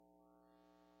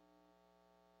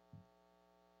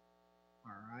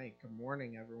right, good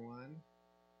morning, everyone.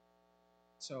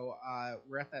 So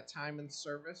we're at that time in the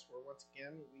service where once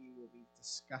again we will be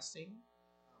discussing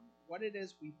what it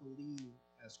is we believe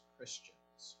as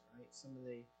Christians, right? Some of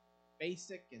the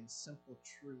basic and simple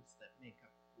truths that make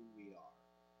up who we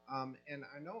are. And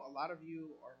I know a lot of you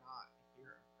are not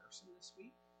here in person this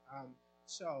week.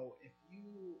 So if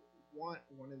you want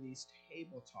one of these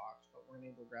table talks but weren't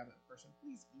able to grab it in person,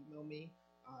 please email me.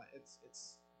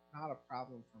 It's not a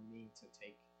problem for me to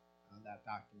take that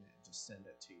document and just send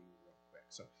it to you real quick.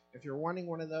 So if you're wanting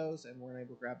one of those and weren't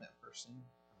able to grab that in person,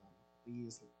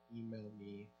 please email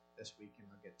me this week and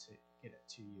I'll get it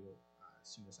to you as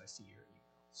soon as I see your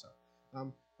email. So,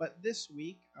 but this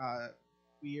week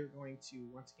we are going to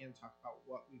once again talk about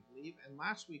what we believe. And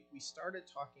last week we started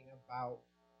talking about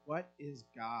what is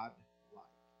God like.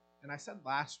 And I said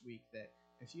last week that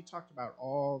if you talked about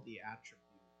all the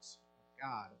attributes of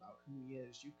God, about who He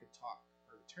is, you could talk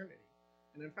for eternity.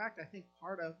 And in fact, I think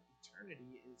part of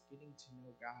eternity is getting to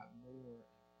know God more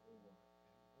and more and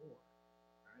more,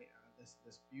 right?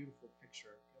 This beautiful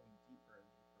picture of going deeper and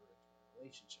deeper into a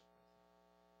relationship with Him.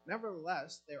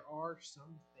 Nevertheless, there are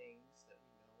some things that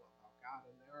we know about God,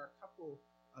 and there are a couple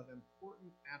of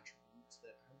important attributes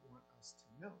that I want us to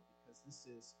know, because this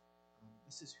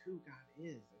is who God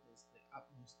is. It is the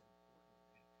utmost important.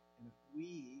 And if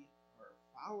we are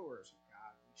followers of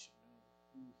God, we should know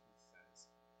who He says.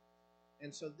 And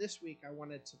so this week I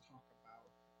wanted to talk about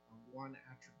one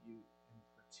attribute in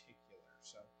particular.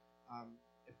 So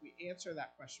if we answer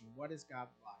that question, what is God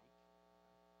like?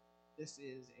 This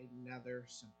is another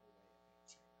simple way of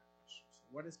answering that question. So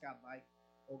what is God like?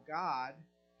 Well, God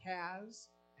has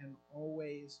and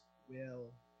always will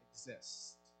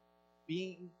exist.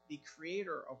 Being the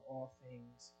creator of all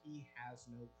things, He has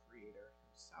no creator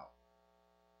Himself.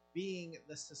 Being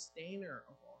the sustainer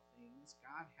of all things,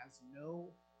 God has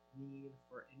no need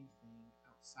for anything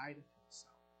outside of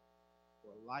Himself,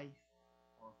 for life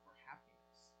or for happiness.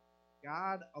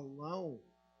 God alone,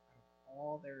 out of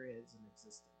all there is in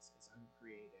existence, is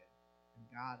uncreated, and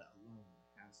God alone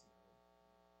has no need.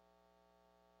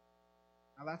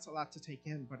 Now that's a lot to take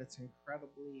in, but it's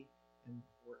incredibly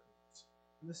important.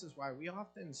 And this is why we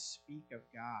often speak of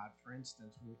God, for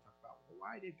instance, when we talk about, well,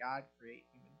 why did God create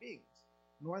human beings?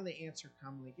 And one of the answers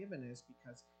commonly given is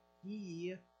because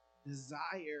He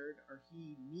desired, or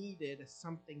He needed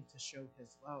something to show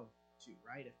His love to,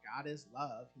 right? If God is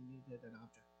love, He needed an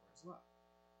object for His love.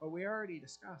 But we already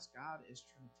discussed God is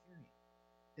Trinitarian.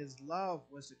 His love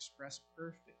was expressed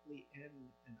perfectly in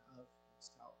and of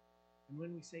Himself. And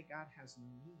when we say God has no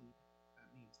need, that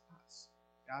means us.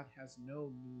 God has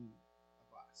no need of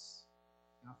us.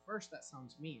 Now, first, that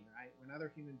sounds mean, right? When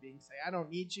other human beings say, I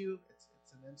don't need you,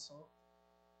 it's an insult.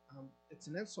 It's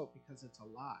an insult because it's a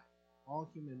lie. All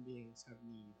human beings have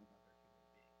need of other human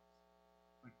beings.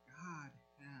 But God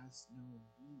has no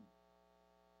need.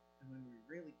 And when we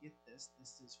really get this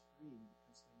is freeing,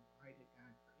 because then why did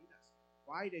God create us?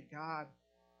 Why did God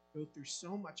go through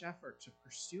so much effort to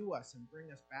pursue us and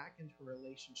bring us back into a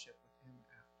relationship with Him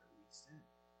after we sin,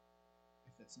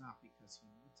 if it's not because He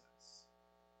needs us?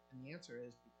 And the answer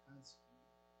is because He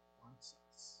wants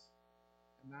us.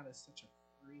 And that is such a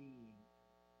freeing,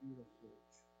 beautiful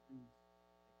truth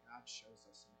God shows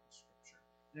us in His Scripture.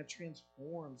 And it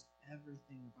transforms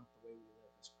everything about the way we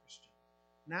live as Christians.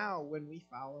 Now, when we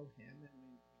follow Him and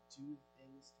when we do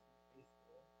things to be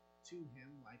faithful to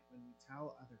Him, like when we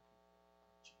tell other people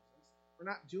about Jesus, we're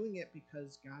not doing it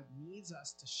because God needs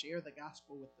us to share the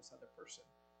gospel with this other person.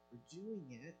 We're doing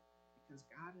it because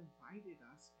God invited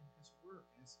us in His work,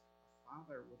 as a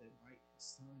father would invite his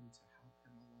son to help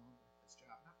him along with his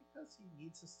job. Not because he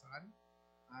needs a son.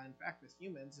 In fact, with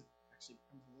humans, it actually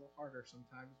becomes a little harder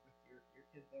sometimes with your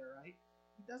kid there, right?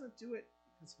 He doesn't do it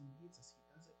because He needs us. He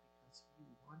does it because He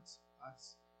wants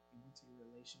us. He wants a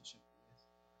relationship with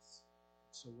us.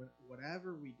 So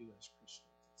whatever we do as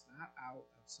Christians, it's not out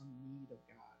of some need of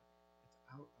God. It's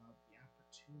out of the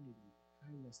opportunity, the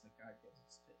kindness that God gives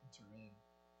us to enter in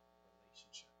a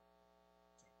relationship.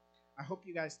 So I hope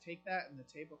you guys take that in the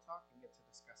table talk and get to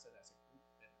discuss it as a group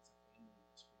and as a family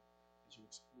this week, as you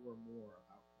explore more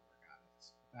about who our God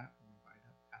is. With that, we'll invite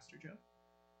up Pastor Joe.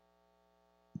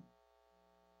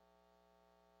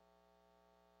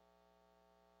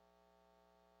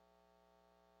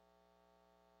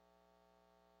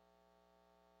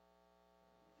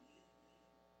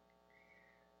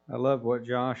 I love what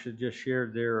Josh had just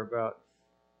shared there about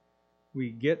we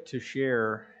get to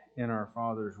share in our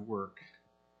Father's work.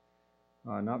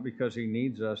 Not because He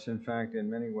needs us. In fact, in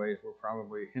many ways, we're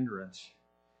probably a hindrance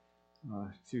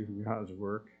to God's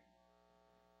work.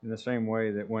 In the same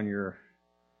way that when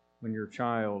your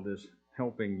child is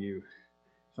helping you.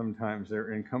 Sometimes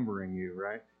they're encumbering you,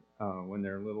 right? When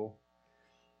they're little.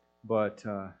 But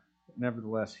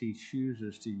nevertheless, He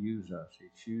chooses to use us. He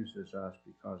chooses us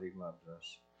because He loves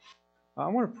us. I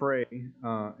want to pray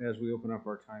as we open up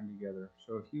our time together.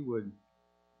 So if you would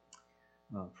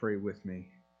pray with me.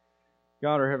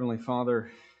 God, our Heavenly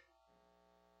Father,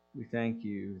 we thank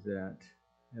you that,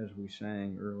 as we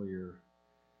sang earlier,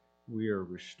 we are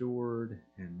restored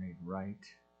and made right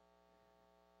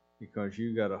because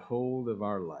you got a hold of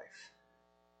our life.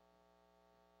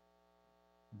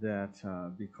 That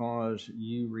because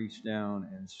you reached down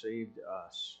and saved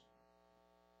us,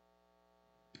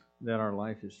 that our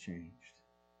life has changed.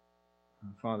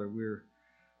 Father, we're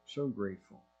so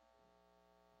grateful.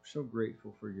 We're so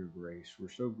grateful for your grace. We're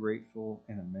so grateful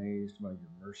and amazed by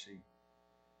your mercy.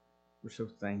 We're so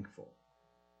thankful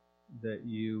that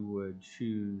you would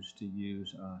choose to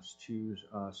use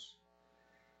us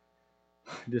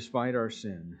despite our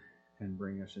sin and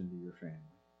bring us into your family.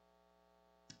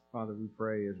 Father, we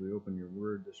pray as we open your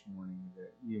word this morning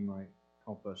that you might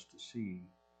help us to see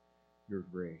your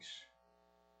grace.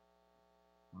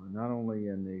 Not only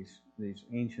in these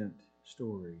ancient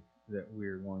stories that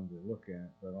we're going to look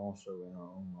at, but also in our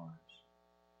own lives.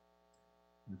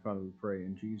 And Father, we pray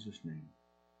in Jesus' name.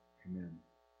 Amen.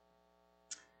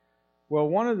 Well,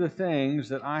 one of the things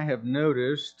that I have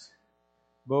noticed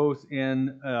both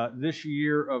in this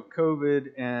year of COVID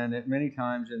and at many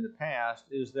times in the past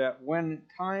is that when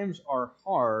times are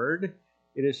hard,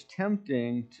 it is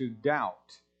tempting to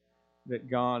doubt that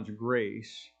God's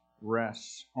grace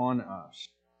rests on us.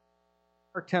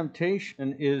 Our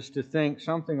temptation is to think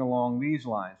something along these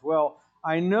lines. Well,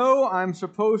 I know I'm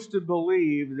supposed to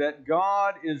believe that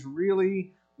God is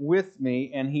really with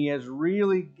me and He has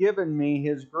really given me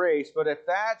His grace, but if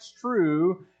that's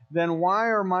true, then why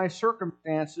are my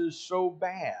circumstances so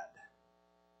bad?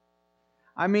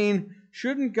 I mean,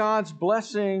 shouldn't God's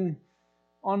blessing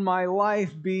on my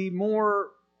life be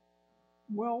more,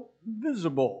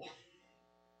 visible?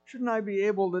 Shouldn't I be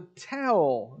able to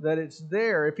tell that it's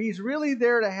there? If He's really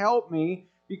there to help me,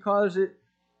 because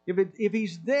if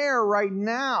He's there right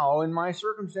now in my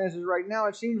circumstances right now,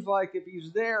 it seems like if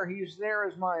He's there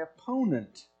as my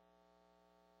opponent.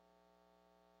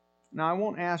 Now, I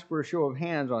won't ask for a show of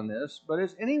hands on this, but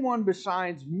has anyone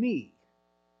besides me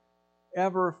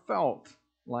ever felt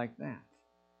like that?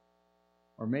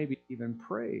 Or maybe even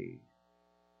prayed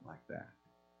like that?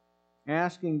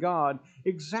 Asking God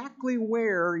exactly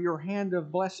where your hand of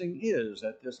blessing is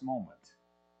at this moment.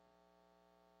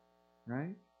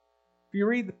 Right? If you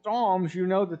read the Psalms, you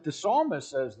know that the psalmist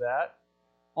says that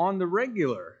on the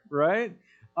regular, right?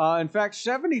 In fact,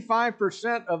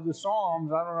 75% of the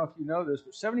Psalms, I don't know if you know this,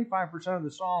 but 75% of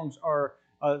the Psalms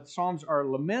are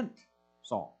lament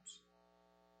Psalms.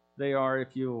 They are,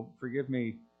 if you'll forgive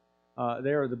me,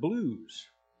 they are the blues,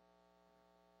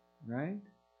 right?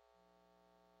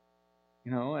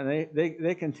 You know, and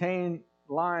they contain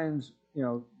lines,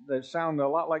 that sound a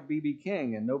lot like B.B.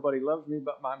 King and Nobody Loves Me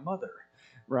But My Mother,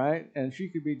 right? And she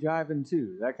could be jiving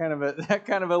too. That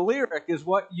kind of a lyric is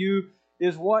what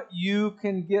you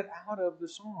can get out of the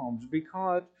Psalms,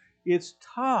 because it's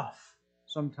tough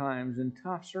sometimes in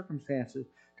tough circumstances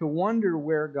to wonder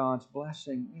where God's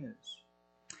blessing is.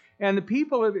 And the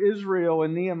people of Israel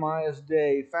in Nehemiah's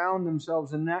day found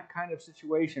themselves in that kind of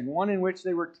situation, one in which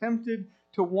they were tempted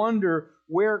to wonder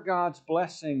where God's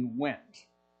blessing went.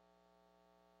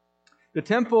 The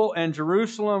temple and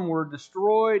Jerusalem were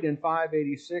destroyed in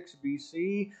 586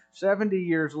 BC. 70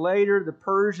 years later, the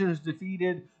Persians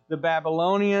defeated the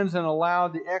Babylonians and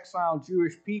allowed the exiled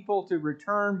Jewish people to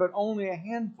return, but only a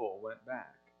handful went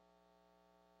back.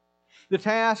 The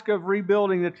task of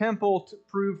rebuilding the temple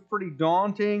proved pretty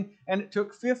daunting, and it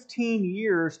took 15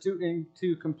 years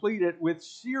to complete it with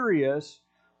serious,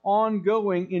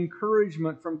 ongoing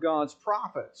encouragement from God's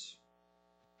prophets.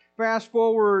 Fast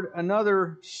forward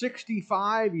another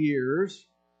 65 years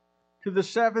to the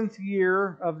 7th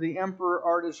year of the Emperor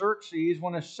Artaxerxes,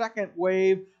 when a second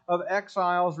wave of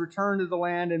exiles returned to the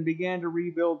land and began to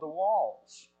rebuild the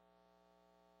walls.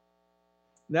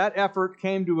 That effort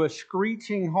came to a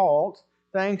screeching halt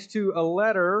thanks to a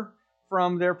letter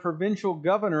from their provincial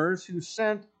governors, who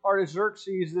sent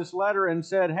Artaxerxes this letter and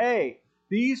said, hey,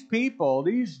 these people,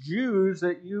 these Jews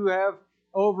that you have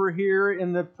over here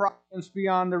in the province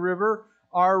beyond the river,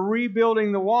 are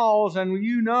rebuilding the walls, and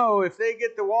if they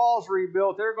get the walls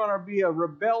rebuilt, they're going to be a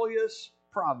rebellious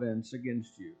province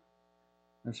against you.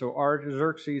 And so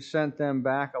Artaxerxes sent them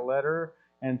back a letter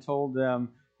and told them,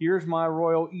 here's my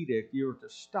royal edict, you're to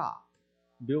stop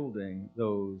building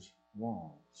those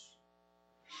walls.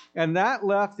 And that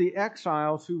left the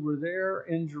exiles who were there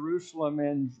in Jerusalem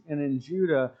and in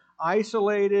Judah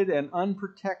isolated and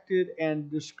unprotected and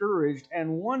discouraged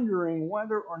and wondering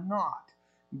whether or not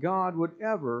God would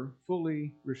ever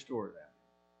fully restore them.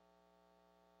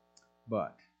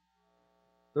 But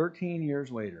 13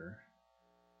 years later,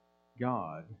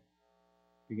 God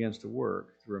begins to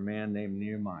work through a man named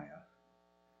Nehemiah,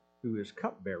 who is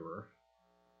cupbearer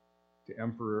to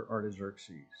Emperor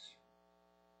Artaxerxes.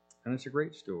 And it's a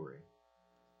great story.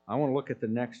 I want to look at the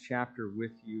next chapter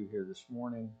with you here this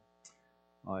morning.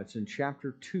 It's in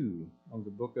chapter 2 of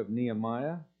the book of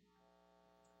Nehemiah.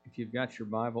 If you've got your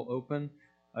Bible open,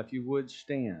 if you would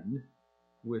stand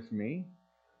with me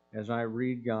as I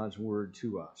read God's word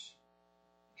to us.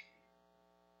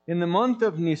 In the month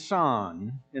of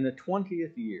Nisan, in the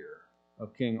 20th year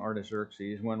of King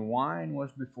Artaxerxes, when wine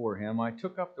was before him, I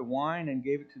took up the wine and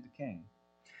gave it to the king.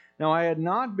 Now I had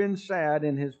not been sad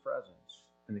in his presence.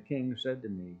 And the king said to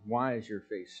me, "Why is your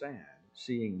face sad,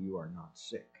 seeing you are not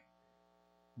sick?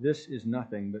 This is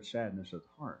nothing but sadness of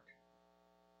the heart."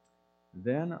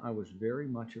 Then I was very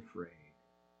much afraid.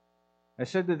 I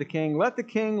said to the king, "Let the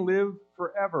king live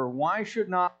forever. Why should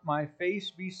not my face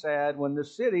be sad when the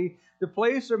city, the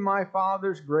place of my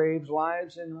father's graves,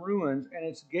 lies in ruins, and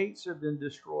its gates have been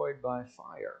destroyed by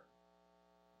fire?"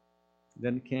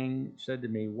 Then the king said to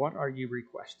me, "What are you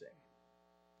requesting?"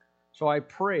 So I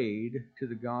prayed to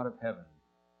the God of heaven,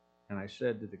 and I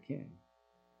said to the king,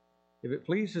 "If it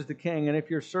pleases the king, and if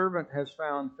your servant has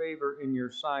found favor in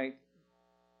your sight,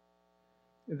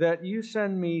 that you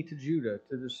send me to Judah,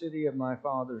 to the city of my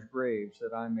father's graves,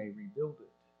 that I may rebuild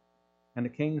it." And the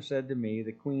king said to me,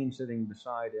 the queen sitting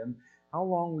beside him, "How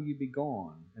long will you be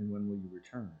gone, and when will you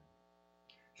return?"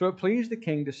 So it pleased the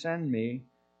king to send me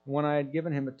when I had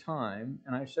given him a time,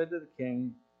 and I said to the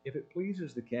king, "If it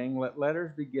pleases the king, let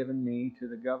letters be given me to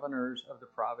the governors of the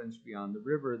province beyond the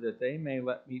river, that they may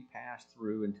let me pass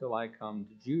through until I come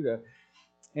to Judah,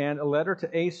 and a letter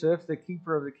to Asaph, the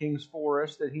keeper of the king's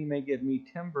forest, that he may give me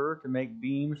timber to make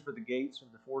beams for the gates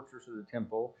of the fortress of the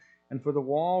temple, and for the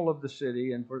wall of the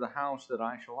city, and for the house that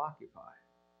I shall occupy."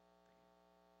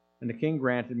 And the king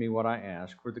granted me what I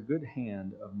asked, for the good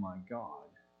hand of my God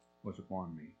was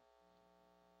upon me.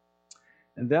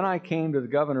 And then I came to the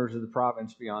governors of the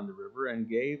province beyond the river, and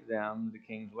gave them the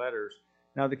king's letters.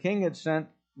 Now the king had sent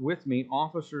with me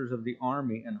officers of the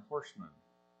army and horsemen.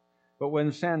 But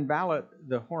when Sanballat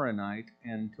the Horonite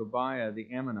and Tobiah the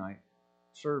Ammonite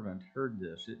servant heard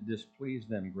this, it displeased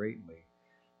them greatly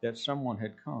that someone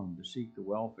had come to seek the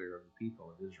welfare of the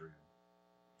people of Israel.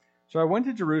 So I went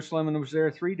to Jerusalem and was there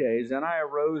 3 days. Then I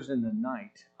arose in the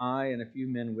night, I and a few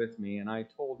men with me, and I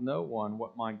told no one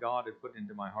what my God had put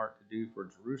into my heart to do for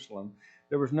Jerusalem.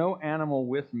 There was no animal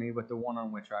with me but the one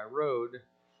on which I rode.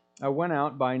 I went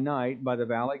out by night by the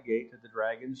valley gate to the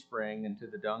Dragon Spring and to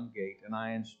the Dung Gate, and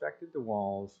I inspected the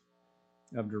walls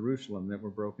of Jerusalem that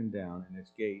were broken down, and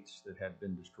its gates that had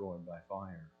been destroyed by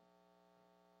fire.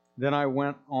 Then I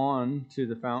went on to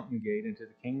the fountain gate and to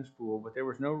the king's pool, but there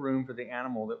was no room for the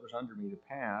animal that was under me to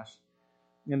pass.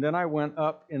 And then I went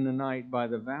up in the night by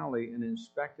the valley and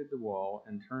inspected the wall,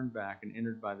 and turned back and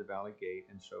entered by the valley gate,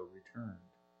 and so returned.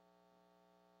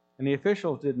 And the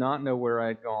officials did not know where I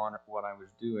had gone or what I was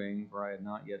doing, for I had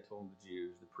not yet told the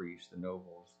Jews, the priests, the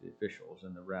nobles, the officials,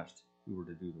 and the rest who were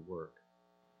to do the work.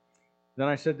 Then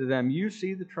I said to them, "You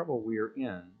see the trouble we are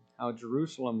in, how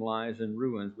Jerusalem lies in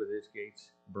ruins with its gates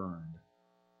burned.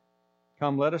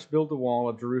 Come, let us build the wall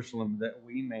of Jerusalem, that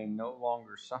we may no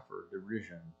longer suffer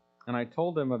derision." And I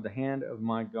told them of the hand of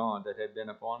my God that had been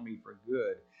upon me for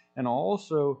good, and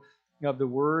also of the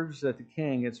words that the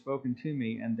king had spoken to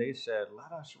me, and they said,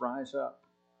 "Let us rise up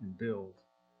and build."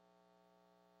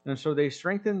 And so they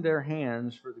strengthened their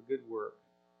hands for the good work.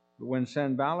 But when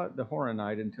Sanballat the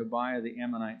Horonite and Tobiah the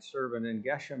Ammonite servant and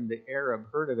Geshem the Arab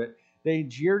heard of it, they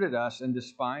jeered at us and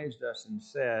despised us and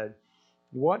said,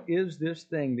 "What is this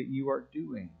thing that you are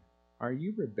doing? Are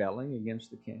you rebelling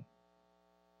against the king?"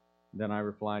 Then I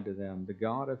replied to them, "The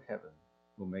God of heaven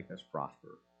will make us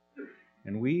prosper,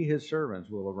 and we, his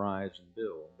servants, will arise and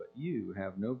build, but you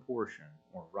have no portion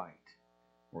or right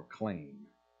or claim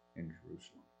in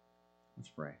Jerusalem." Let's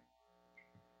pray.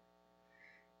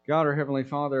 God, our Heavenly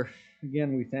Father,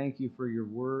 again, we thank you for your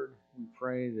word. We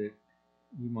pray that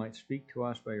you might speak to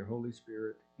us by your Holy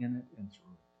Spirit in it and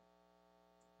through it.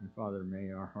 And Father,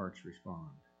 may our hearts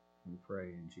respond. We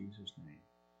pray in Jesus' name.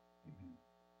 Amen.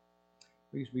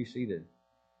 Please be seated.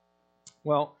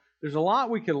 Well, there's a lot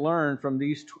we can learn from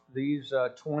these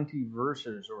 20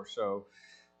 verses or so.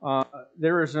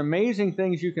 There is amazing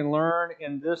things you can learn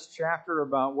in this chapter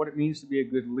about what it means to be a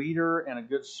good leader and a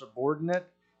good subordinate.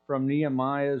 from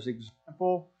Nehemiah's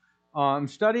example.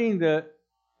 Studying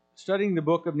the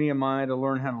book of Nehemiah to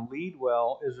learn how to lead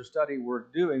well is a study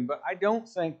worth doing, but I don't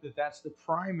think that that's the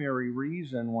primary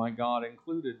reason why God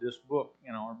included this book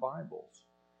in our Bibles.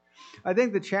 I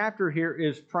think the chapter here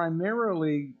is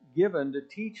primarily given to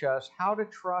teach us how to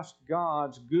trust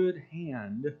God's good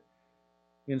hand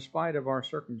in spite of our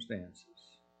circumstances.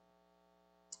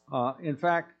 In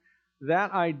fact,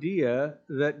 that idea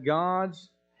that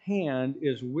God's hand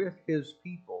is with His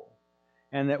people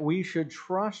and that we should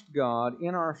trust God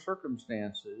in our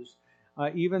circumstances,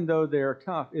 even though they're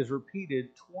tough, is repeated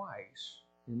twice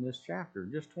in this chapter.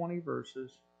 Just 20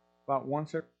 verses, about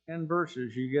once every 10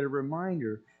 verses, you get a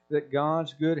reminder that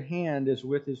God's good hand is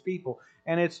with His people.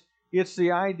 And it's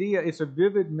the idea, it's a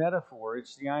vivid metaphor.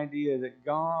 It's the idea that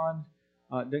God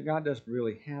doesn't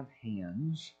really have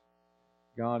hands.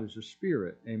 God is a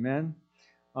spirit, amen.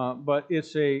 But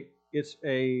it's a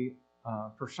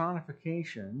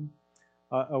personification,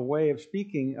 a way of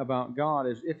speaking about God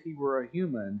as if He were a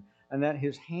human, and that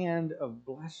His hand of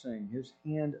blessing, His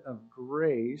hand of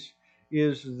grace,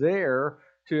 is there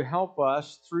to help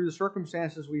us through the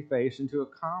circumstances we face and to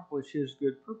accomplish His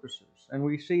good purposes. And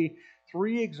we see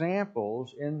 3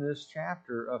 examples in this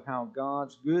chapter of how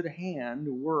God's good hand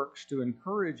works to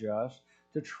encourage us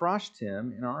to trust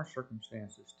Him in our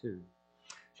circumstances too.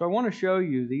 So I want to show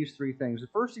you these 3 things. The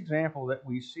first example that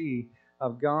we see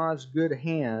of God's good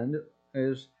hand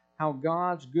is how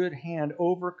God's good hand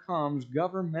overcomes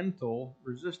governmental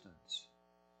resistance.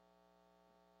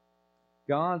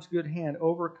 God's good hand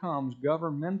overcomes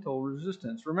governmental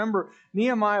resistance. Remember,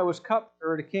 Nehemiah was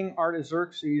cupbearer to King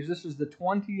Artaxerxes. This is the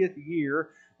 20th year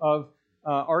of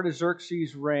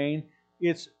Artaxerxes' reign.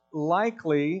 It's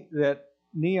likely that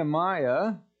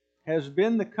Nehemiah has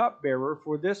been the cupbearer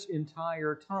for this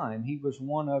entire time. He was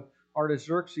one of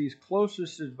Artaxerxes'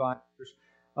 closest advisors,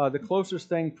 the closest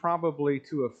thing probably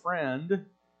to a friend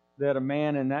that a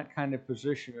man in that kind of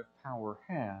position of power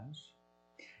has.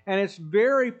 And it's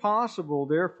very possible,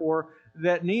 therefore,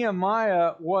 that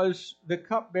Nehemiah was the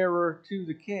cupbearer to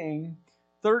the king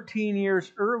 13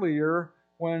 years earlier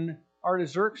when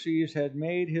Artaxerxes had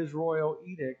made his royal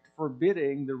edict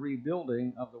forbidding the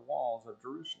rebuilding of the walls of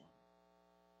Jerusalem.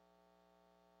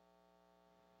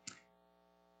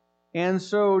 And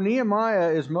so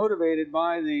Nehemiah is motivated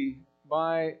by the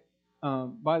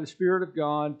Spirit of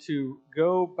God to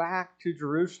go back to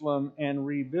Jerusalem and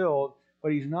rebuild,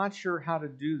 but he's not sure how to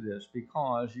do this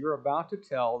because you're about to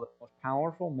tell the most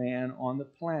powerful man on the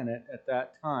planet at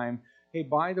that time, hey,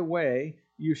 by the way,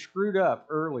 you screwed up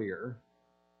earlier,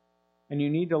 and you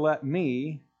need to let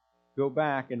me go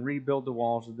back and rebuild the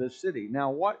walls of this city.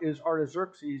 Now, what is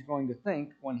Artaxerxes going to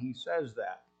think when he says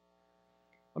that?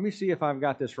 Let me see if I've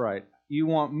got this right. You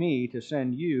want me to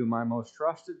send you, my most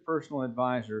trusted personal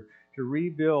advisor, to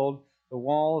rebuild the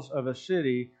walls of a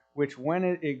city which, when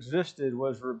it existed,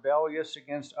 was rebellious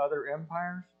against other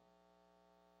empires?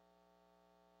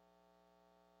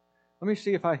 Let me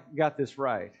see if I got this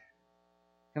right.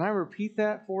 Can I repeat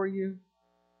that for you?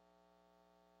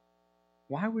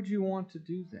 Why would you want to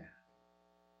do that?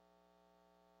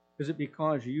 Is it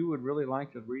because you would really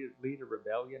like to lead a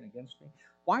rebellion against me?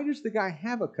 Why does the guy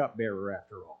have a cupbearer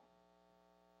after all?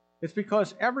 It's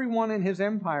because everyone in his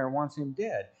empire wants him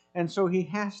dead. And so he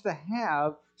has to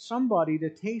have somebody to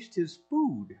taste his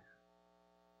food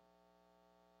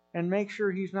and make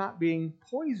sure he's not being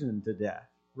poisoned to death,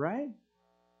 right?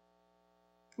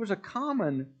 It was a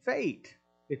common fate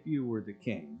if you were the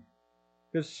king,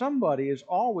 because somebody is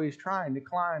always trying to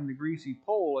climb the greasy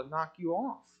pole and knock you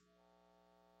off.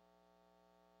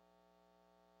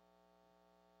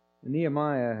 And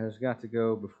Nehemiah has got to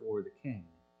go before the king.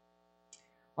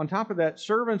 On top of that,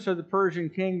 servants of the Persian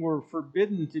king were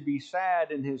forbidden to be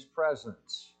sad in his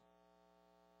presence.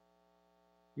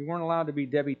 You weren't allowed to be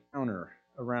Debbie Downer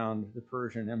around the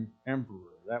Persian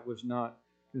emperor. That was not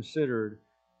considered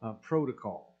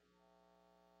protocol.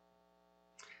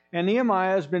 And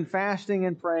Nehemiah has been fasting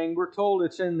and praying. We're told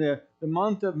it's in the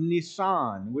month of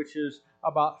Nisan, which is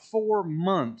about 4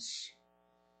 months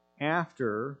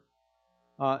after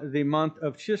the month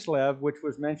of Chislev, which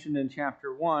was mentioned in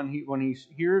chapter 1. When he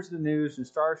hears the news and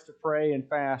starts to pray and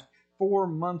fast, 4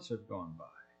 months have gone by,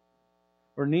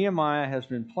 where Nehemiah has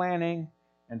been planning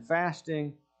and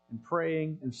fasting and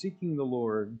praying and seeking the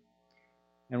Lord.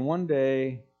 And one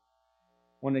day,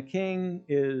 when the king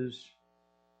is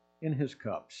in his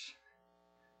cups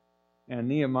and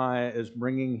Nehemiah is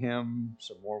bringing him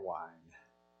some more wine,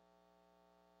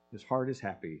 his heart is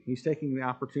happy. He's taking the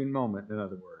opportune moment, in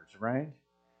other words, right?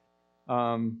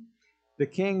 The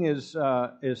king is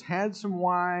had some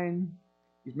wine.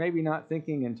 He's maybe not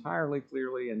thinking entirely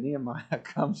clearly, and Nehemiah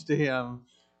comes to him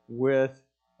with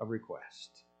a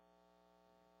request.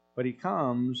 But he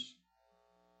comes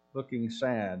looking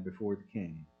sad before the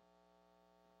king.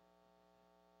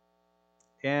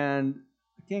 And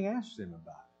the king asks him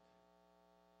about it.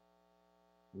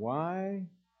 Why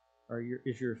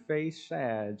is your face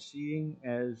sad, seeing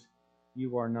as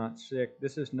you are not sick?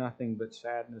 This is nothing but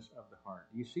sadness of the heart.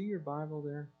 Do you see your Bible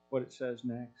there? What it says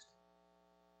next?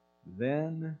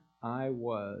 Then I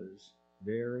was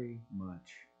very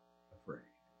much afraid.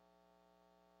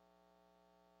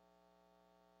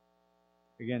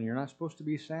 Again, you're not supposed to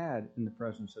be sad in the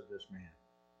presence of this man.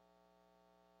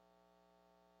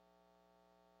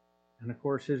 And of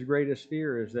course, his greatest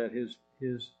fear is that his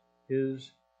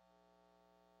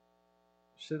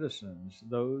citizens,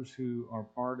 those who are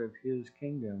part of his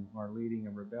kingdom, are leading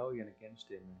a rebellion against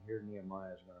him. And here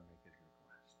Nehemiah is going to make his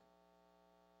request.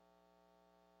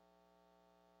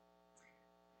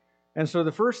 And so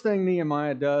the first thing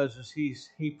Nehemiah does is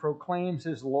he proclaims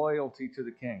his loyalty to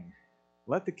the king.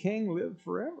 Let the king live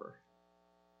forever.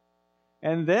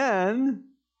 And then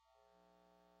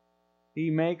he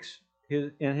makes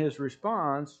in his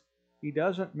response, he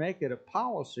doesn't make it a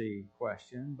policy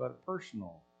question, but a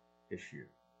personal issue.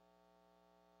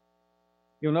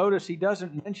 You'll notice he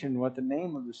doesn't mention what the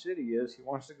name of the city is he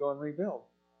wants to go and rebuild.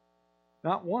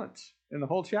 Not once in the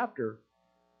whole chapter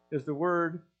does the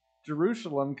word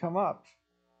Jerusalem come up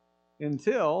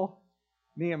until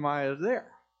Nehemiah is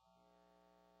there.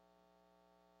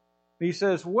 He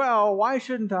says, well, why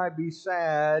shouldn't I be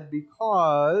sad?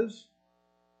 Because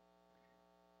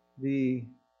the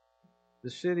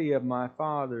city of my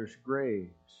father's graves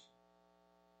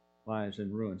lies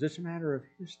in ruins. It's a matter of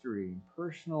history,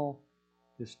 personal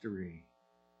history.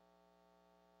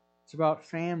 It's about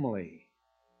family.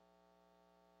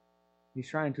 He's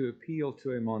trying to appeal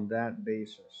to him on that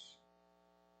basis.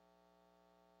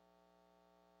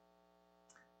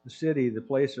 The city, the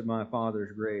place of my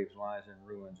father's graves, lies in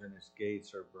ruins, and its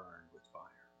gates are burned with fire.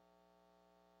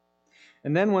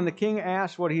 And then when the king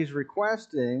asks what he's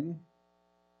requesting,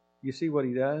 you see what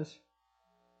he does?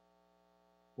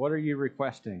 What are you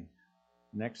requesting?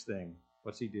 Next thing,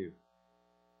 what's he do?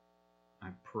 I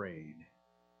prayed.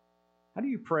 How do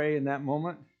you pray in that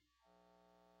moment?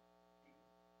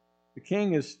 The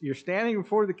king you're standing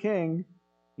before the king.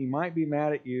 He might be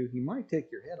mad at you. He might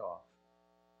take your head off.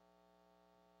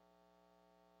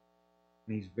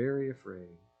 And he's very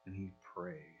afraid, and he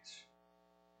prays.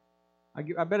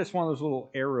 I bet it's one of those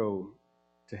little arrow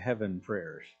to heaven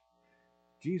prayers.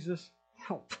 Jesus,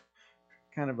 help,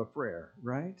 kind of a prayer,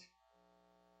 right?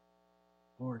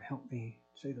 Lord, help me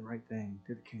say the right thing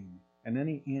to the king. And then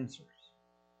he answers.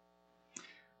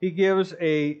 He gives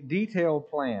a detailed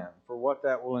plan for what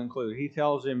that will include. He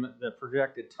tells him the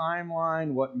projected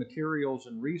timeline, what materials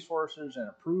and resources and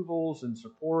approvals and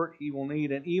support he will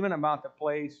need, and even about the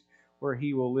place where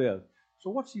he will live. So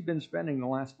what's he been spending the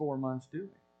last 4 months doing?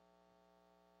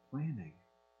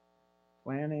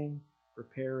 Planning,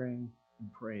 preparing,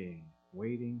 and praying,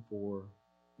 waiting for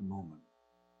the moment.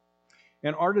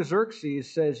 And Artaxerxes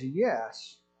says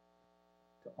yes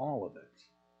to all of it,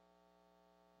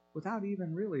 without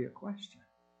even really a question.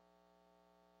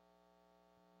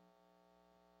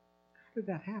 How did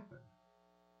that happen?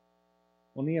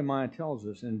 Well, Nehemiah tells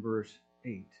us in verse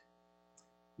 8,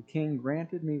 the king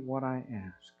granted me what I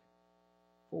asked,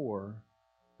 for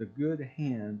the good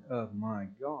hand of my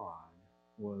God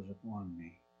was upon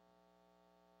me.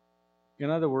 In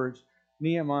other words,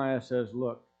 Nehemiah says,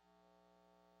 look,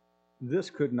 this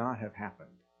could not have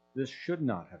happened. This should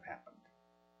not have happened.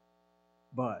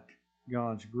 But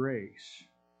God's grace,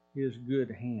 his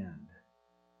good hand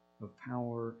of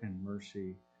power and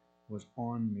mercy was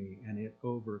on me, and it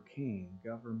overcame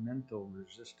governmental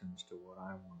resistance to what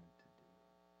I wanted to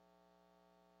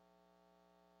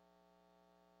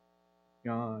do.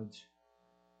 God's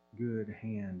good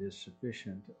hand is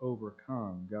sufficient to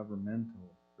overcome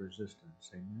governmental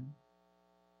resistance. Amen?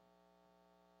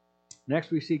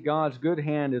 Next, we see God's good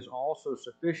hand is also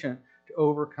sufficient to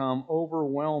overcome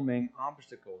overwhelming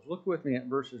obstacles. Look with me at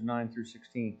verses 9 through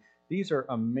 16. These are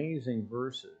amazing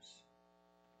verses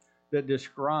that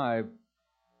describe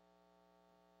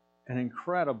an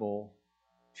incredible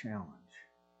challenge.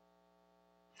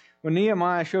 When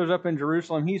Nehemiah shows up in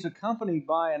Jerusalem, he's accompanied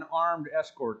by an armed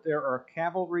escort. There are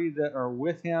cavalry that are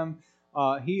with him.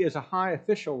 He is a high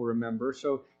official, remember,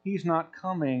 so he's not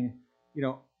coming,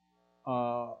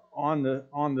 on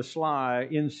the sly,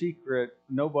 in secret.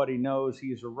 Nobody knows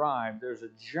he's arrived. There's a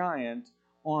giant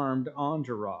armed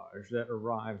entourage that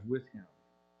arrives with him.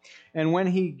 And when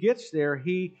he gets there,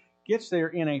 he gets there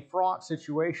in a fraught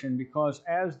situation because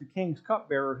as the king's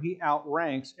cupbearer, he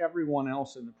outranks everyone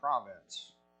else in the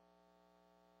province.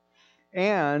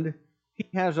 And he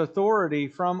has authority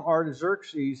from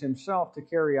Artaxerxes himself to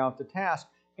carry out the task.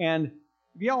 And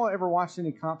have y'all ever watched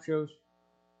any cop shows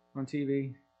on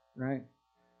TV? Right?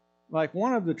 Like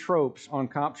one of the tropes on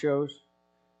cop shows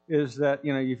is that,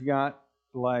 you've got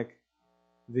like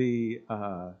the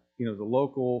the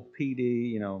local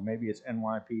PD, maybe it's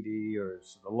NYPD or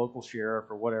it's the local sheriff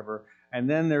or whatever, and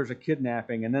then there's a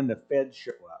kidnapping, and then the feds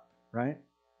show up, right?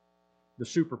 The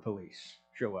super police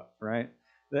show up, right?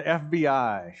 The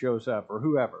FBI shows up, or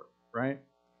whoever, right?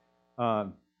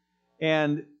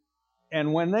 And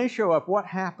when they show up, what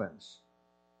happens?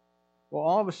 Well,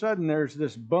 all of a sudden there's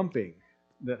this bumping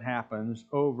that happens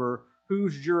over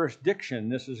whose jurisdiction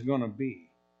this is going to be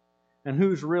and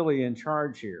who's really in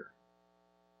charge here.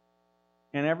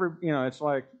 And it's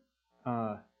like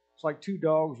two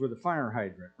dogs with a fire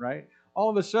hydrant, right? All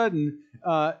of a sudden,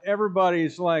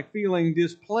 everybody's like feeling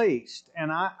displaced,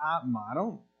 and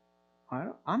I'm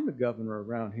the governor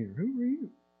around here. Who are you,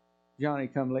 Johnny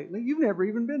come lately? You've never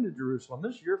even been to Jerusalem.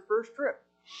 This is your first trip,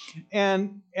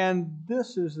 and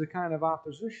this is the kind of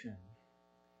opposition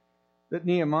that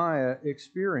Nehemiah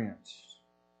experienced.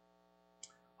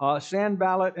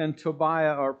 Sanballat and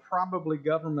Tobiah are probably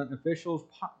government officials.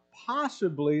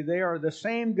 Possibly they are the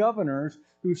same governors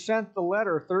who sent the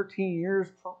letter 13 years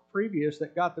previous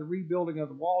that got the rebuilding of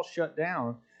the wall shut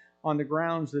down on the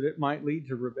grounds that it might lead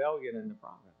to rebellion in the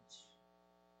province.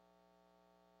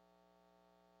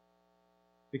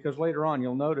 Because later on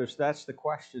you'll notice that's the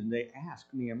question they ask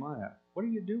Nehemiah. What are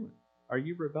you doing? Are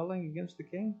you rebelling against the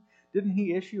king? Didn't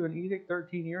he issue an edict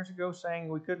 13 years ago saying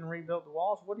we couldn't rebuild the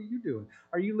walls? What are you doing?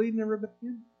 Are you leading a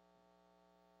rebellion?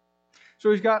 So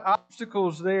he's got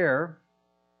obstacles there.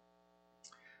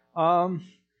 And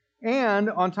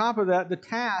on top of that, the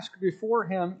task before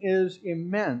him is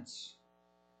immense.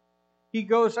 He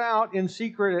goes out in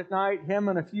secret at night, him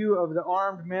and a few of the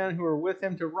armed men who are with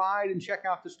him, to ride and check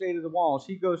out the state of the walls.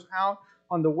 He goes out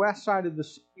on the west side of the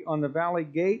city, on the valley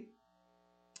gate,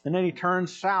 and then he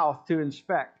turns south to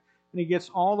inspect. And he gets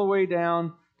all the way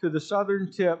down to the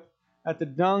southern tip at the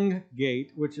Dung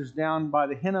Gate, which is down by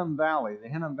the Hinnom Valley. The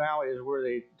Hinnom Valley is where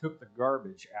they took the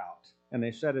garbage out and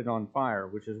they set it on fire,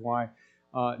 which is why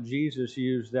Jesus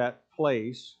used that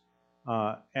place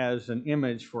as an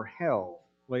image for hell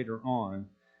later on.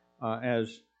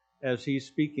 As he's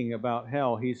speaking about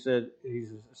hell, he said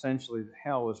essentially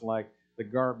hell is like the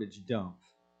garbage dump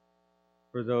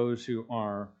for those who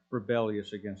are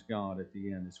rebellious against God at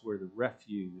the end. It's where the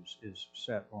refuse is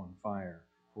set on fire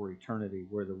for eternity,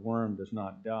 where the worm does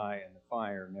not die and the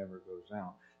fire never goes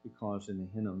out. Because in the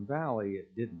Hinnom Valley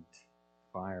it didn't.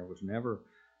 Fire was never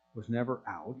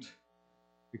out,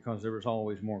 because there was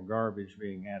always more garbage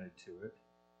being added to it.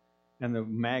 And the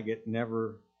maggot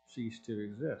never ceased to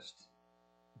exist,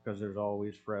 because there's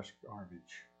always fresh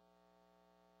garbage.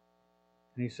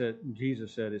 And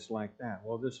Jesus said it's like that.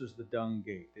 Well, this is the Dung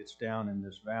Gate. It's down in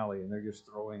this valley, and they're just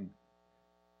throwing.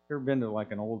 You ever been to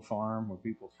like an old farm where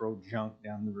people throw junk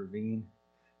down the ravine?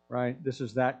 Right? This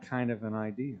is that kind of an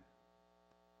idea.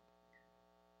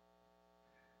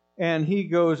 And he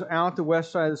goes out the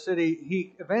west side of the city.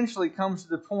 He eventually comes to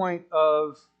the point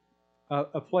of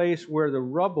a place where the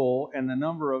rubble and the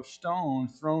number of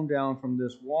stones thrown down from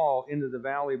this wall into the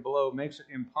valley below makes it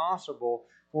impossible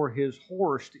for his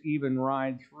horse to even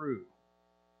ride through.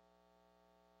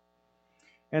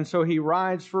 And so he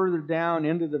rides further down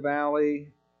into the valley,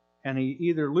 and he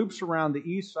either loops around the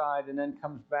east side and then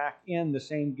comes back in the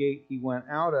same gate he went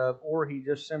out of, or he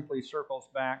just simply circles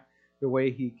back the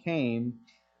way he came.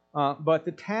 But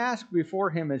the task before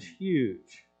him is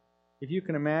huge. If you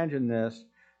can imagine this,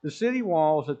 the city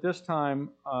walls at this time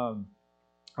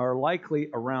are likely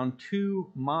around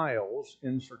 2 miles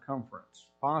in circumference,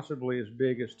 possibly as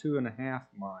big as 2.5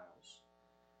 miles.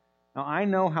 Now, I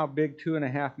know how big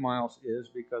 2.5 miles is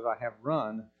because I have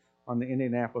run on the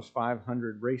Indianapolis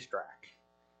 500 racetrack.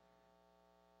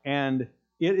 And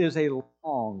it is a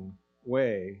long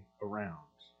way around.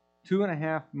 2 to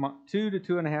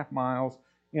 2.5 miles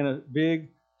in a big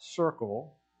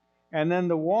circle. And then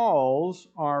the walls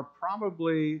are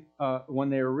probably, when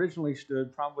they originally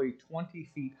stood, probably 20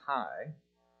 feet high.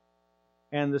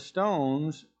 And the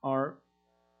stones are,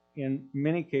 in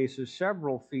many cases,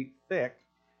 several feet thick.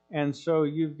 And so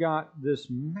you've got this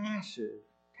massive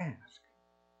task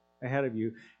ahead of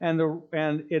you. And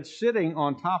it's sitting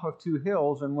on top of 2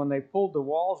 hills, and when they pulled the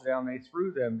walls down, they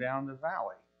threw them down the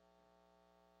valley.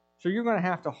 So you're going to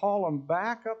have to haul them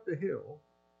back up the hill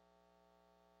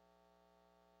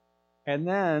and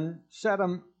then set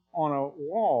them on a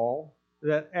wall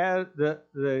that as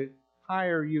the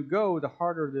higher you go, the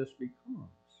harder this becomes.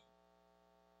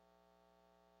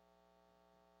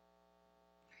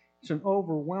 It's an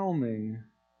overwhelming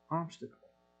obstacle.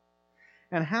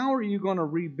 And how are you going to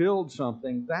rebuild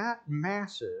something that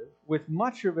massive with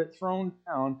much of it thrown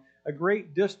down a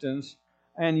great distance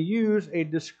and use a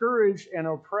discouraged and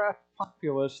oppressed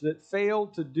populace that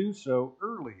failed to do so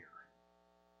earlier?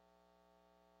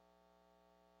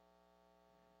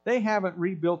 They haven't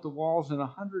rebuilt the walls in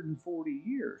 140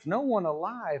 years. No one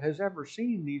alive has ever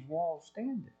seen these walls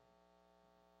standing.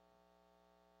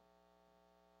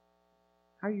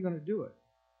 How are you going to do it?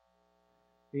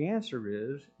 The answer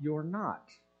is you're not.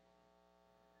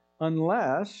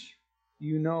 Unless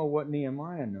you know what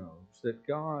Nehemiah knows, that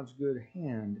God's good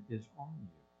hand is on you.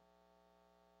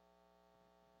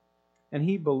 And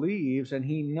he believes and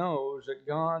he knows that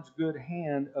God's good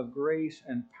hand of grace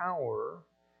and power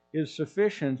is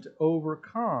sufficient to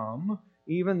overcome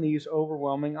even these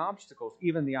overwhelming obstacles,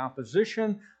 even the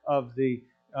opposition of the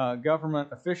government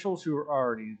officials who are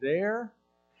already there,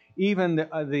 even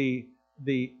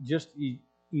the just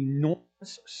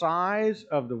enormous size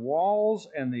of the walls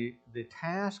and the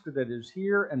task that is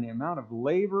here and the amount of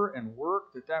labor and work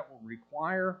that will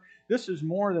require. This is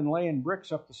more than laying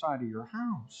bricks up the side of your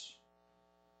house.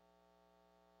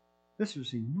 This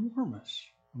is enormous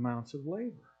amounts of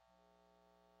labor,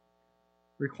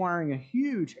 requiring a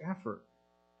huge effort.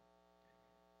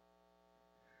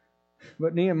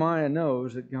 But Nehemiah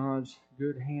knows that God's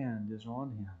good hand is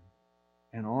on him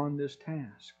and on this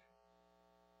task.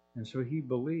 And so he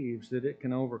believes that it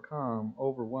can overcome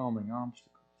overwhelming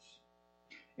obstacles.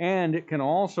 And it can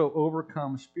also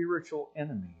overcome spiritual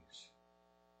enemies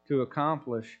to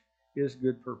accomplish his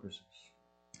good purposes.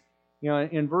 You know,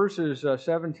 in verses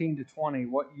 17 to 20,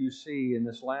 what you see in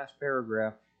this last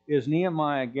paragraph is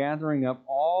Nehemiah gathering up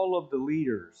all of the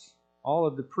leaders, all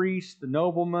of the priests, the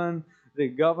noblemen, the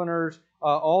governors,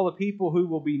 all the people who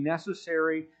will be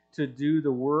necessary to do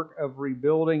the work of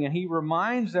rebuilding. And he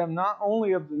reminds them not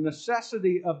only of the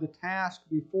necessity of the task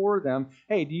before them.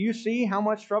 Hey, do you see how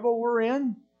much trouble we're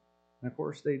in? And of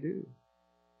course they do.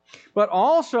 But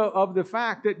also of the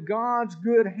fact that God's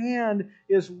good hand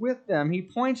is with them. He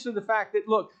points to the fact that,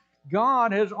 look,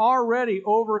 God has already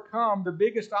overcome the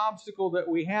biggest obstacle that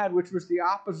we had, which was the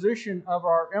opposition of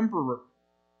our emperor.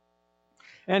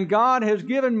 And God has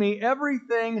given me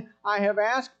everything I have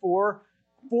asked for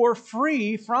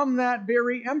free from that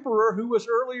very emperor who was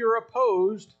earlier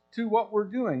opposed to what we're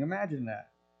doing. Imagine that.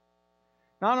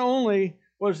 Not only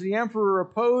was the emperor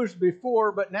opposed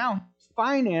before, but now he's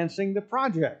financing the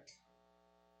project.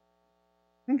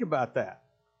 Think about that.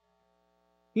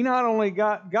 God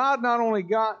not only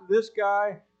got this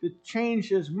guy to change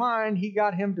his mind, he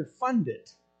got him to fund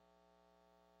it.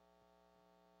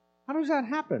 How does that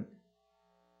happen?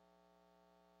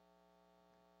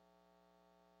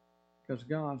 Because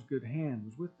God's good hand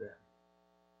was with them.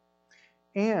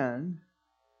 And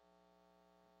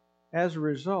as a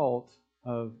result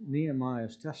of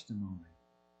Nehemiah's testimony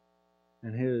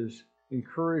and his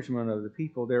encouragement of the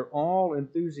people, they're all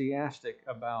enthusiastic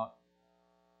about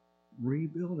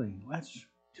rebuilding. Let's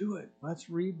do it. Let's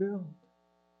rebuild.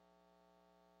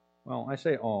 Well, I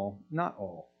say all, not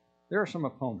all. There are some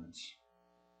opponents.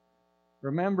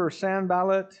 Remember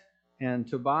Sanballat and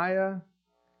Tobiah?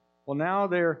 Well, now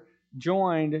they're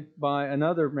joined by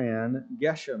another man,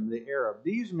 Geshem the Arab.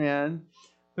 These men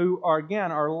who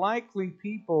are likely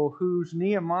people whose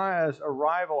Nehemiah's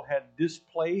arrival had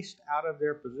displaced out of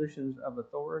their positions of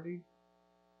authority.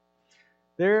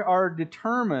 They are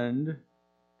determined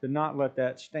to not let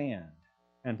that stand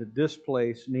and to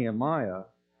displace Nehemiah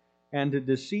and to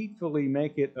deceitfully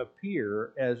make it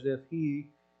appear as if he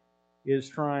is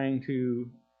trying to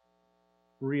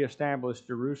reestablish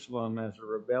Jerusalem as a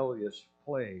rebellious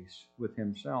place with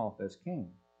himself as king.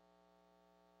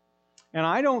 And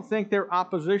I don't think their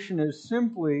opposition is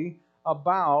simply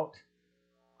about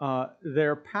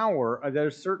their power.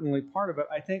 There's certainly part of it.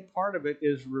 I think part of it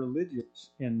is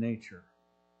religious in nature.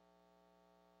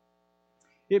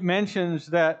 It mentions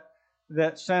that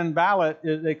Sanballat,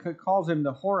 they calls him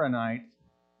the Horonite.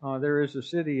 There is a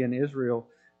city in Israel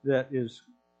that is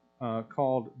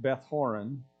called Beth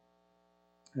Horon.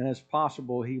 And it's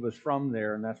possible he was from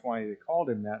there, and that's why they called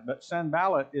him that. But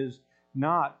Sanballat is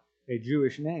not a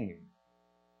Jewish name.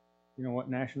 You know what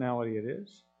nationality it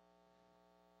is?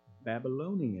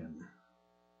 Babylonian.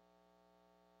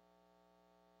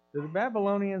 Do the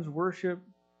Babylonians worship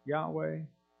Yahweh,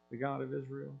 the God of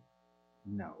Israel?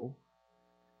 No.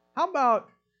 How about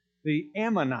the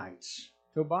Ammonites?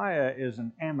 Tobiah is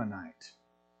an Ammonite.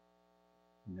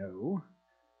 No.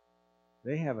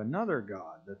 They have another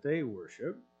god that they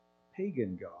worship,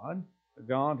 pagan god, a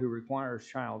god who requires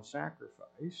child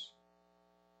sacrifice.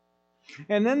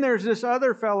 And then there's this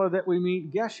other fellow that we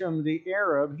meet, Geshem the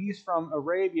Arab. He's from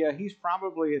Arabia. He's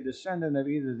probably a descendant of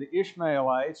either the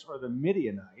Ishmaelites or the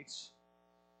Midianites.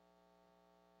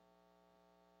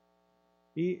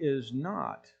 He is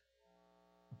not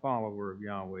a follower of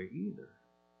Yahweh either.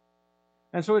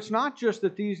 And so it's not just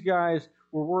that these guys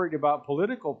were worried about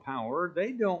political power.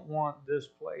 They don't want this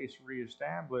place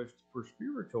reestablished for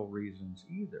spiritual reasons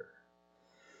either.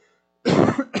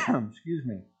 Excuse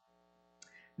me.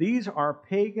 These are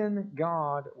pagan,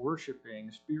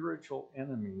 God-worshiping spiritual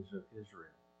enemies of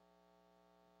Israel.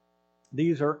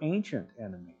 These are ancient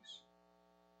enemies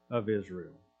of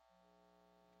Israel.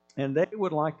 And they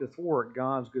would like to thwart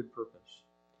God's good purpose.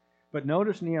 But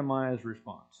notice Nehemiah's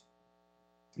response.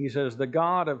 He says, the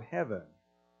God of heaven,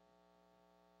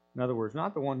 in other words,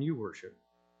 not the one you worship,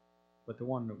 but the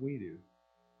one that we do,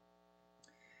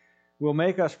 will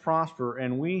make us prosper,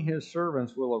 and we, his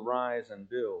servants, will arise and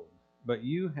build. But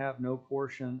you have no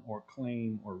portion or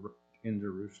claim or right in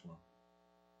Jerusalem.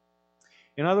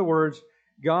 In other words,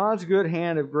 God's good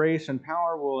hand of grace and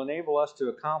power will enable us to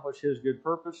accomplish his good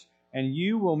purpose, and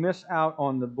you will miss out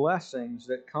on the blessings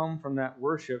that come from that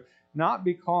worship, not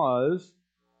because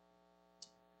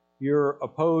you're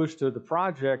opposed to the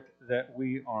project that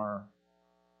we are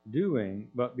doing,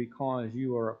 but because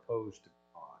you are opposed to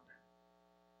God.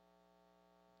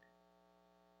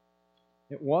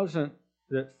 It wasn't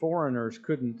that foreigners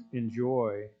couldn't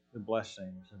enjoy the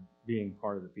blessings of being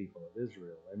part of the people of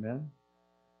Israel. Amen?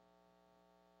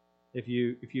 If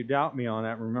you doubt me on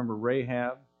that, remember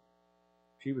Rahab.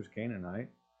 She was Canaanite.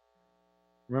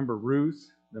 Remember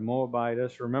Ruth, the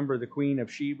Moabitess. Remember the queen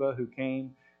of Sheba who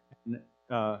came and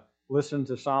listened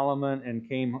to Solomon and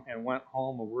came and went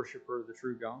home a worshiper of the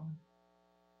true God.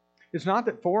 It's not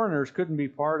that foreigners couldn't be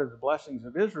part of the blessings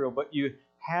of Israel, but you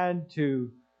had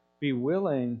to be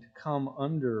willing to come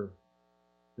under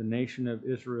the nation of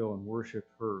Israel and worship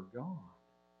her God.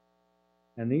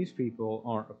 And these people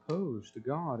aren't opposed to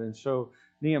God. And so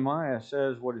Nehemiah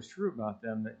says what is true about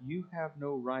them, that you have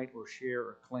no right or share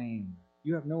or claim.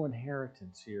 You have no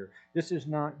inheritance here. This is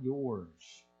not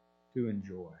yours to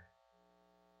enjoy.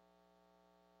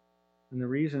 And the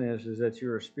reason is that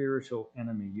you're a spiritual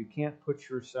enemy. You can't put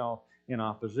yourself in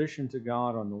opposition to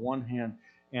God on the one hand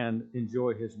and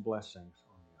enjoy his blessings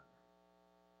on the other.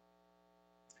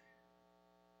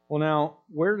 Well, now,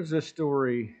 where does this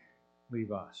story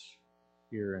leave us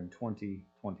here in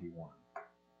 2021?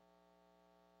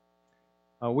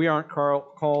 We aren't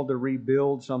called to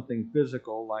rebuild something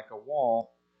physical like a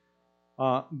wall,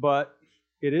 but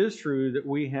it is true that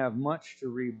we have much to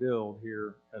rebuild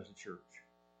here as a church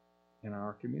in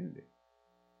our community.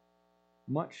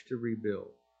 Much to rebuild.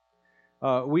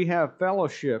 We have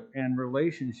fellowship and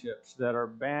relationships that are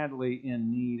badly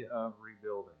in need of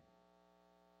rebuilding.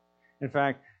 In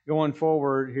fact, going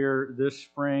forward here this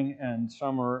spring and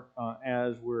summer,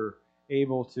 as we're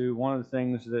able to, one of the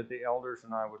things that the elders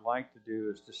and I would like to do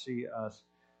is to see us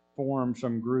form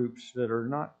some groups that are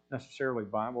not necessarily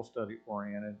Bible study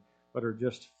oriented, but are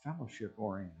just fellowship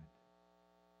oriented,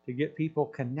 to get people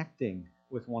connecting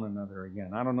with one another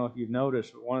again. I don't know if you've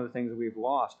noticed, but one of the things that we've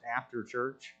lost after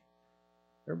church,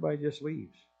 everybody just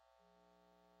leaves.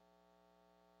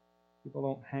 People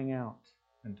don't hang out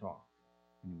and talk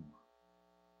anymore.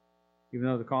 Even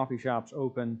though the coffee shop's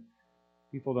open,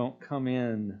 people don't come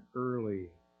in early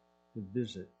to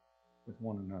visit with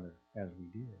one another as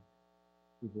we did.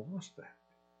 We've lost that.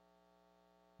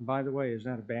 And by the way, is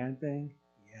that a bad thing?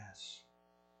 Yes.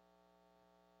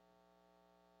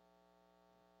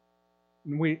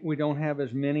 We don't have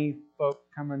as many folk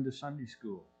coming to Sunday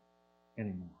school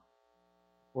anymore,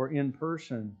 or in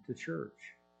person to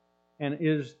church. And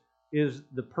is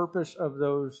the purpose of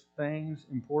those things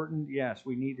important? Yes,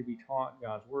 we need to be taught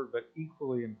God's word, but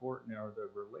equally important are the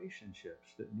relationships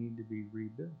that need to be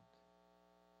rebuilt.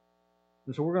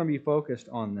 And so we're going to be focused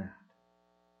on that.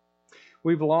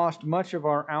 We've lost much of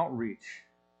our outreach.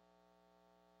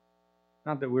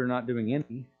 Not that we're not doing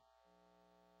any,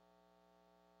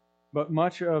 but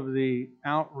much of the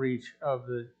outreach of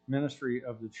the ministry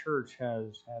of the church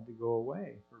has had to go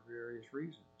away for various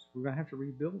reasons. We're going to have to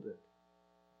rebuild it.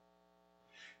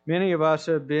 Many of us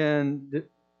have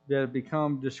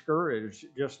become discouraged,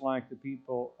 just like the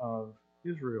people of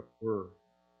Israel were.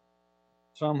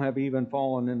 Some have even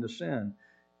fallen into sin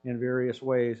in various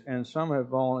ways, and some have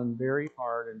fallen very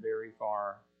hard and very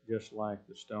far, just like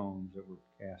the stones that were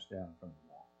cast down from the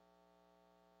wall.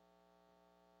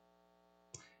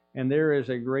 And there is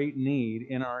a great need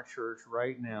in our church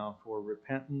right now for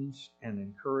repentance and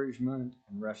encouragement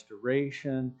and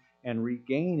restoration and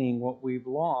regaining what we've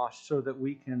lost so that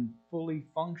we can fully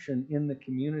function in the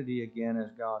community again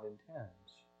as God intends.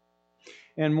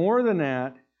 And more than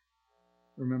that,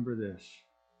 remember this,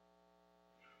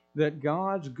 that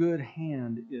God's good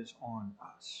hand is on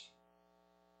us.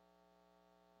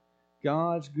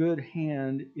 God's good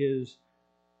hand is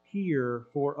here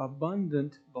for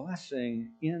abundant blessing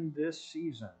in this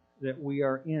season that we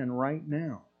are in right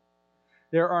now.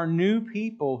 There are new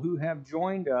people who have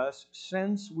joined us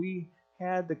since we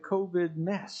had the COVID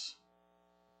mess.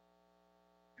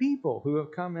 People who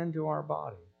have come into our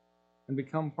body and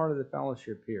become part of the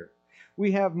fellowship here.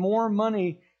 We have more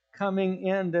money coming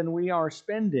in than we are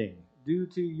spending due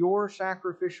to your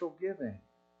sacrificial giving.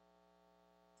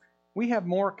 We have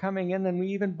more coming in than we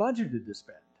even budgeted to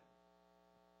spend.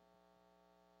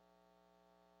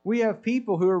 We have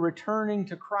people who are returning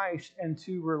to Christ and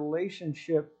to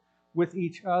relationship with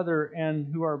each other and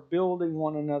who are building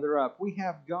one another up. We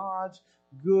have God's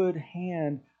good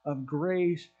hand of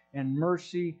grace and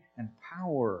mercy and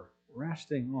power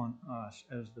resting on us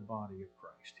as the body of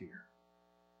Christ here.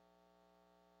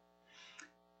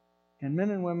 And men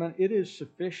and women, it is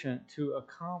sufficient to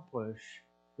accomplish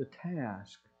the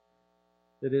task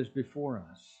that is before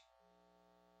us.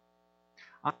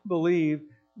 I believe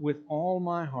with all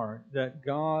my heart that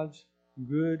God's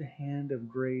good hand of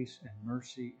grace and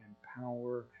mercy and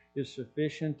power is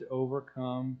sufficient to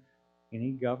overcome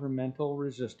any governmental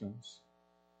resistance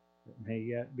that may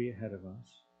yet be ahead of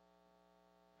us.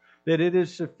 That it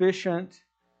is sufficient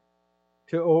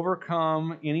to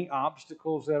overcome any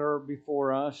obstacles that are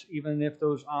before us, even if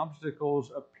those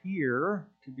obstacles appear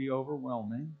to be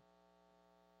overwhelming.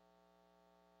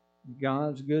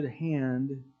 God's good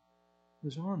hand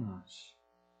is on us.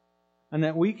 And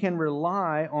that we can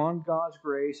rely on God's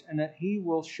grace and that He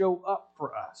will show up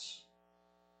for us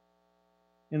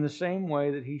in the same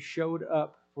way that He showed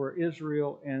up for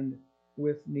Israel and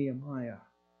with Nehemiah.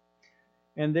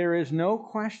 And there is no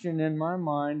question in my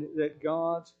mind that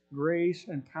God's grace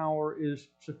and power is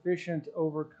sufficient to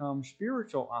overcome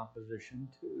spiritual opposition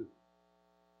too.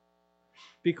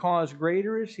 Because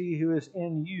greater is He who is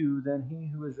in you than he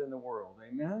who is in the world.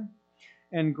 Amen?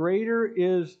 And greater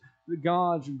is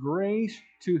God's grace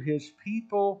to His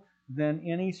people than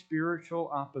any spiritual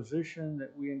opposition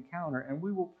that we encounter. And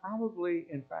we will probably,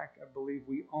 in fact, I believe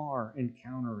we are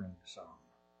encountering some.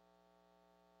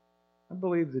 I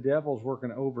believe the devil's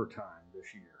working overtime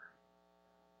this year.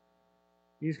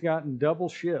 He's gotten double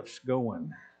shifts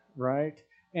going, right?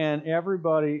 And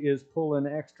everybody is pulling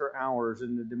extra hours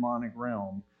in the demonic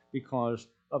realm because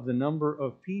of the number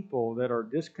of people that are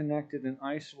disconnected and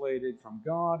isolated from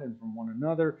God and from one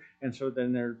another. And so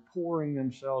then they're pouring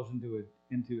themselves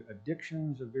into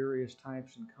addictions of various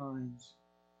types and kinds.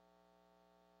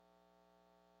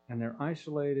 And they're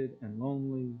isolated and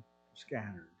lonely,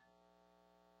 scattered.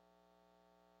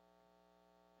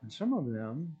 And some of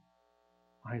them,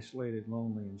 isolated,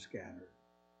 lonely, and scattered,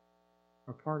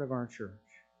 are part of our church.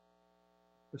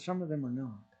 But some of them are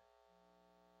not.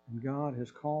 And God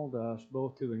has called us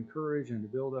both to encourage and to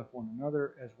build up one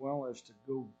another, as well as to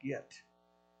go get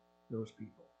those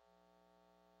people.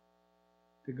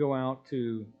 To go out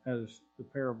to, as the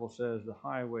parable says, the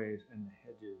highways and the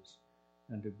hedges,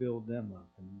 and to build them up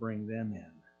and bring them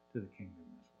in to the kingdom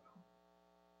as well.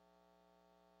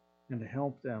 And to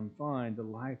help them find the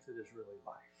life that is really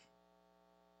life.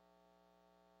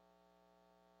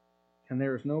 And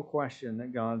there is no question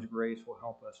that God's grace will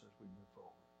help us as we move forward.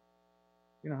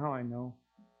 You know how I know?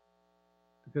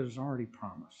 Because it's already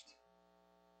promised.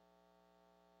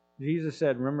 Jesus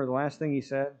said, remember the last thing He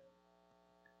said?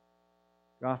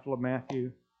 Gospel of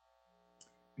Matthew,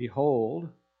 behold,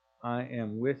 I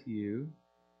am with you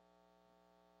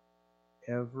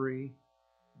every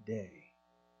day.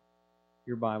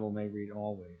 Your Bible may read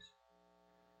always.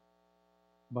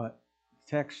 But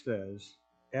the text says,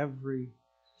 every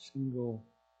single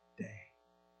day,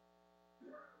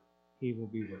 He will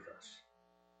be with us.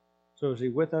 So is He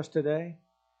with us today?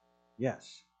 Yes.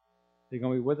 Is He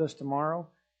going to be with us tomorrow?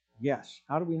 Yes.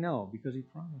 How do we know? Because He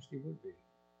promised He would be.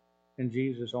 And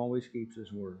Jesus always keeps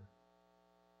His word.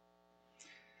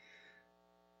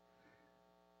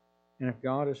 And if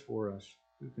God is for us,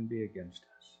 who can be against us?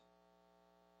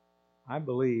 I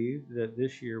believe that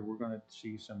this year we're going to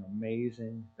see some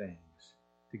amazing things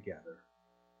together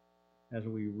as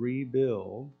we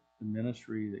rebuild the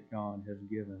ministry that God has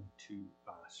given to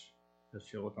us as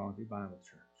Chillicothe Bible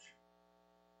Church.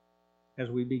 As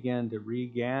we begin to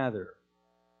regather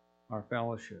our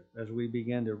fellowship, as we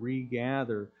begin to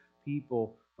regather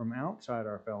people from outside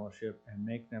our fellowship and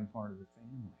make them part of the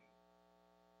family.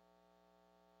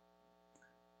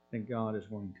 I think God is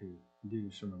going to do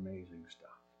some amazing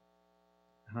stuff.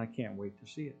 And I can't wait to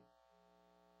see it.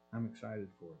 I'm excited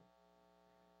for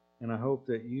it. And I hope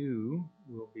that you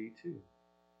will be too.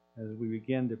 As we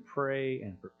begin to pray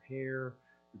and prepare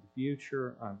for the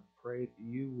future, I pray that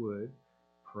you would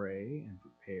pray and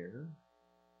prepare,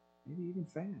 maybe even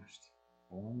fast,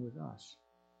 along with us.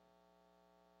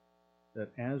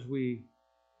 That as we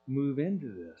move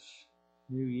into this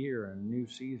new year and new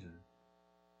season,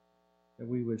 that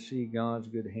we would see God's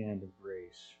good hand of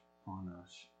grace on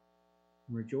us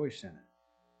and rejoice in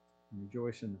it, and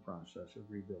rejoice in the process of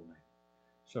rebuilding.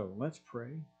 So let's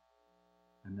pray,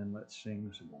 and then let's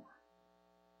sing some more.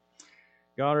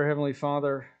 God, our Heavenly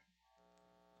Father,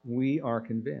 we are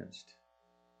convinced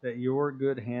that your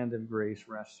good hand of grace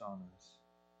rests on us.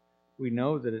 We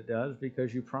know that it does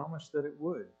because you promised that it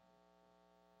would.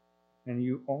 And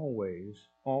you always,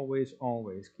 always,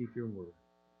 always keep your word.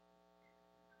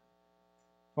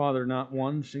 Father, not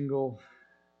one single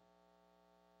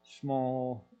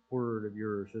small word of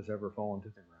yours has ever fallen to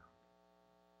the ground.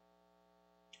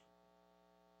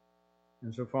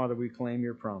 And so, Father, we claim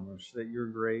your promise that your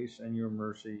grace and your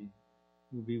mercy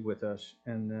will be with us,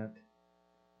 and that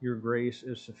your grace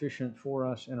is sufficient for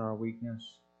us in our weakness.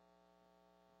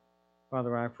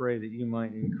 Father, I pray that you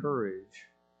might encourage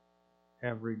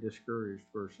every discouraged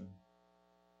person,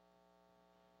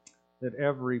 that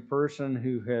every person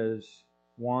who has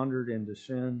wandered into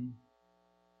sin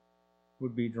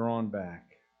would be drawn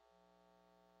back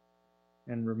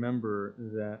and remember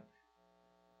that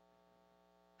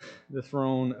the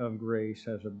throne of grace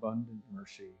has abundant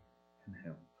mercy and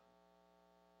help.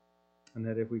 And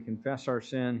that if we confess our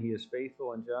sin, he is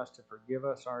faithful and just to forgive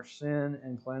us our sin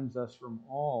and cleanse us from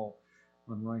all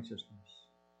unrighteousness.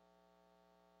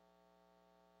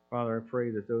 Father, I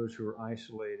pray that those who are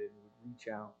isolated would reach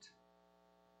out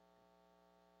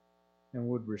and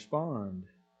would respond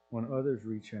when others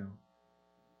reach out,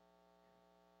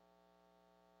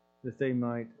 that they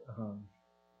might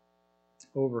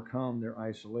overcome their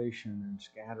isolation and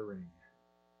scattering,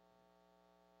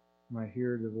 might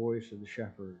hear the voice of the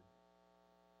shepherd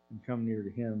and come near to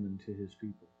him and to his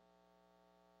people.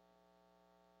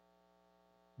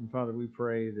 And Father, we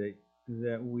pray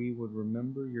that we would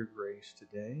remember your grace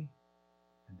today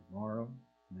and tomorrow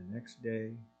and the next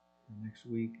day, the next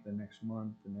week, the next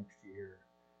month, the next year.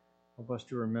 Help us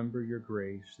to remember your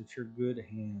grace, that your good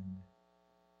hand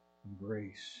of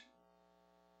grace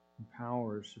and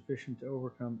power is sufficient to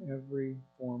overcome every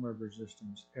form of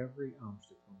resistance, every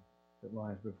obstacle that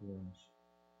lies before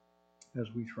us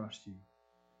as we trust you.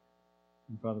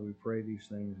 And Father, we pray these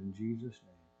things in Jesus'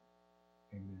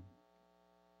 name. Amen.